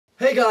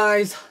Hey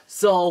guys!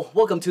 So,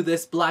 welcome to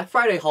this Black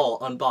Friday haul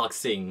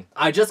unboxing.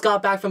 I just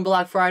got back from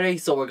Black Friday,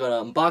 so we're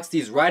gonna unbox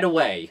these right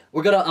away.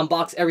 We're gonna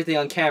unbox everything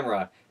on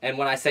camera, and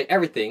when I say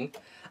everything,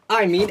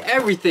 I mean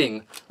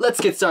everything! Let's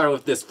get started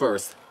with this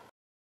first.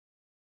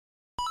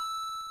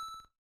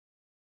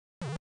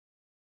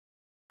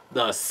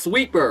 The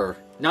sweeper!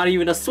 Not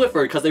even a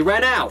Swiffer, because they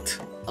ran out!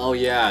 Oh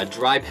yeah,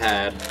 dry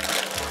pad.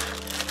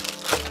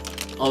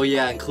 Oh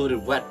yeah,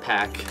 included wet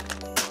pack.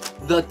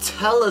 The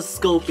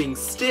telescoping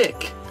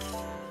stick!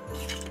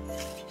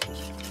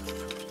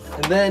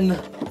 And then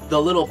the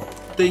little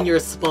thing you're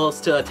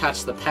supposed to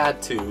attach the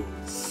pad to.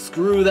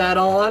 Screw that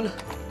on,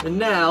 and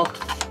now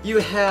you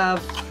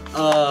have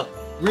a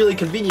really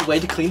convenient way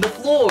to clean the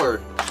floor.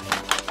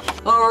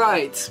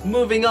 Alright,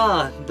 moving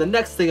on. The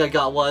next thing I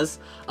got was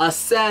a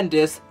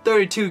SanDisk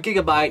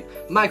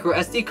 32GB micro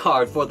SD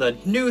card for the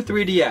new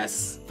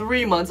 3DS.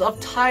 3 months of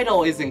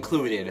Tidal is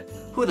included.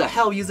 Who the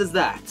hell uses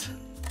that?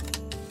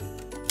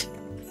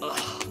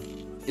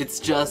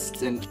 It's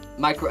just a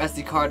micro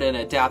SD card and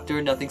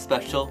adapter, nothing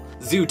special.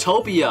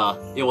 Zootopia!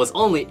 It was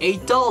only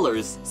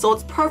 $8, so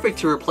it's perfect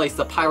to replace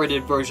the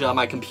pirated version on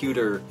my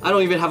computer. I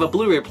don't even have a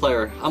Blu-ray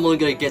player. I'm only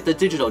gonna get the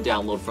digital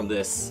download from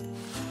this.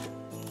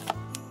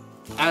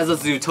 As a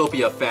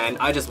Zootopia fan,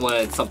 I just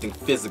wanted something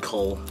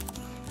physical.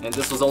 And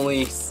this was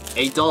only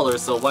 $8,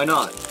 so why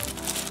not?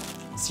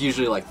 It's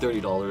usually like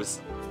 $30.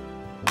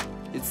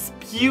 It's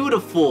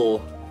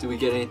beautiful! Do we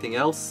get anything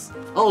else?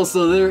 Oh,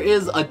 so there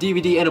is a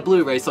DVD and a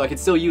Blu-ray, so I can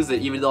still use it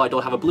even though I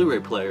don't have a Blu-ray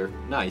player.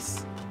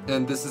 Nice.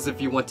 And this is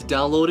if you want to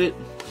download it.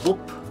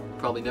 Whoop.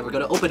 Probably never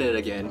gonna open it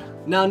again.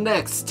 Now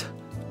next,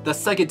 the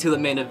second to the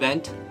main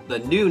event, the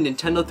new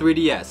Nintendo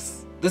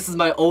 3DS. This is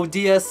my old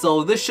DS,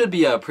 so this should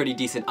be a pretty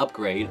decent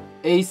upgrade.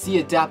 AC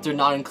adapter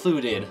not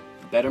included.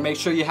 Better make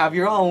sure you have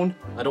your own.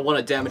 I don't want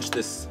to damage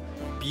this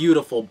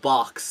beautiful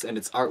box and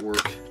its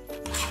artwork.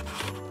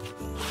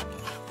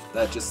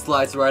 That just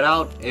slides right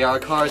out. AR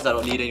cards, I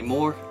don't need any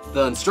more.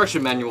 The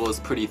instruction manual is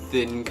pretty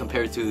thin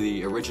compared to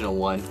the original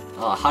one.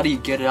 How do you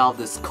get it out of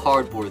this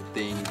cardboard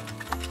thing?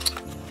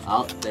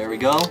 Oh, there we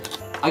go.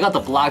 I got the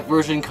black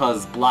version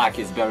because black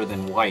is better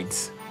than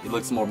white. It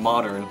looks more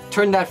modern.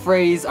 Turn that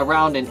phrase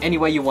around in any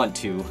way you want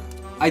to.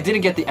 I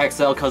didn't get the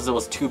XL because it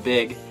was too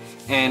big.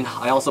 And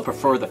I also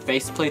prefer the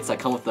faceplates that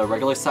come with the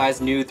regular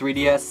size new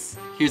 3DS.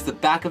 Here's the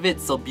back of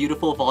it, so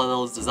beautiful with all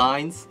those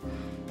designs.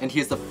 And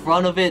here's the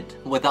front of it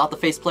without the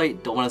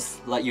faceplate. Don't want to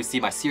let you see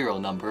my serial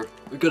number.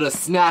 We're gonna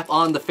snap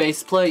on the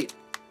faceplate.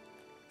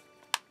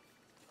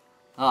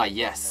 Ah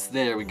yes,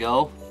 there we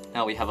go.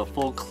 Now we have a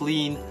full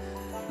clean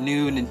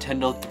new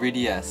Nintendo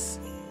 3DS.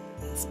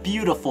 It's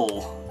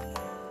beautiful.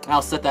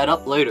 I'll set that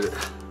up later.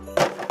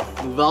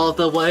 Move out of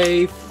the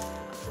way.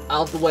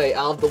 Out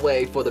of the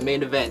way for the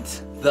main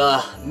event.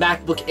 The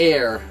MacBook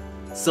Air.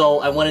 So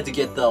I wanted to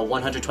get the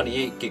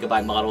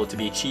 128GB model to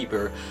be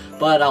cheaper,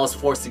 but I was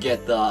forced to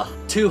get the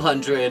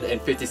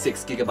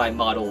 256GB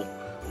model,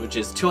 which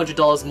is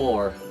 $200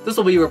 more. This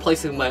will be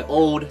replacing my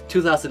old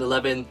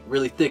 2011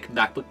 really thick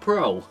MacBook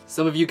Pro.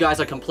 Some of you guys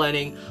are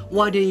complaining,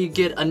 why did you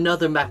get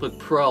another MacBook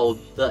Pro?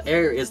 The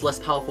Air is less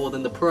powerful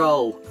than the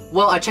Pro.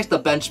 Well, I checked the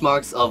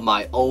benchmarks of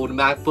my old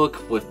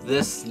MacBook with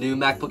this new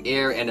MacBook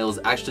Air and it was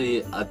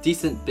actually a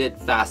decent bit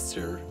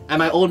faster. And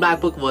my old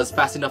MacBook was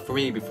fast enough for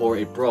me before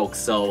it broke,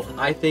 so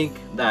I think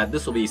that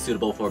this will be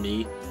suitable for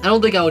me. I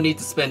don't think I would need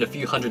to spend a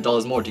few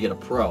 $100s more to get a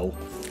Pro.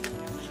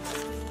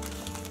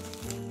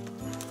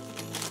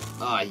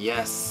 Ah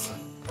yes.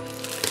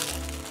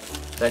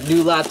 That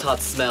new laptop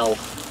smell.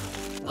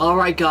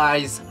 Alright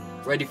guys,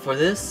 ready for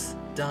this?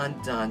 Dun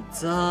dun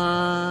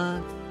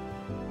dun.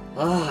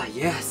 Ah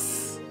yes.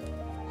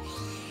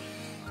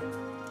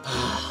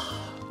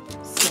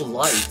 So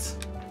light.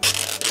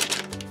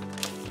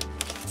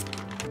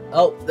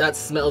 Oh, that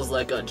smells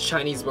like a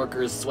Chinese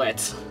worker's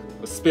sweat.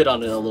 I'll spit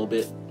on it a little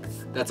bit.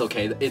 That's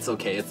okay, it's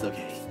okay, it's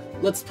okay.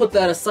 Let's put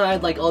that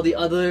aside like all the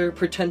other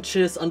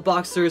pretentious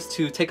unboxers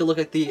to take a look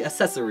at the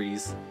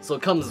accessories. So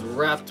it comes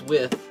wrapped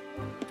with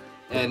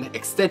an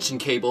extension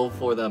cable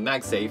for the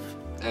MagSafe.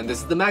 And this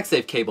is the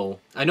MagSafe cable.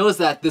 I noticed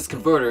that this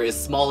converter is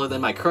smaller than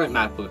my current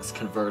MacBook's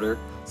converter,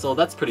 so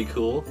that's pretty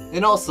cool.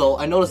 And also,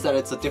 I noticed that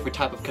it's a different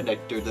type of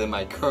connector than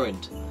my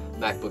current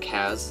MacBook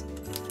has.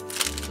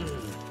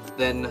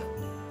 Then,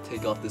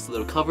 take off this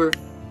little cover.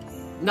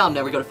 Now I'm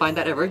never gonna find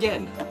that ever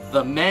again.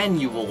 The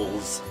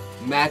manuals.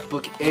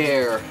 MacBook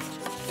Air.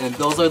 And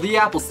those are the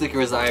Apple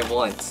stickers I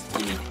want.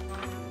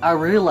 I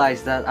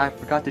realized that I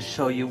forgot to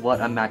show you what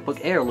a MacBook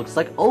Air looks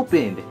like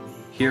opened.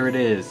 Here it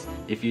is,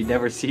 if you've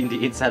never seen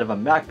the inside of a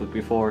MacBook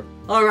before.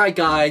 Alright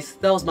guys,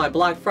 that was my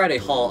Black Friday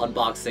haul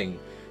unboxing.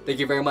 Thank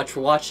you very much for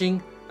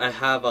watching. I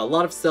have a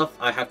lot of stuff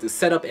I have to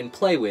set up and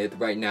play with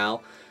right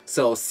now,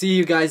 so see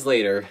you guys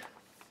later.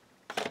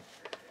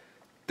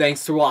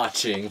 Thanks for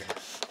watching.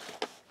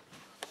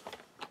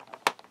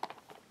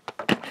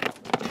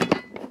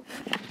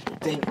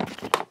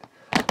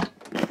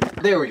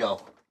 There we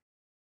go.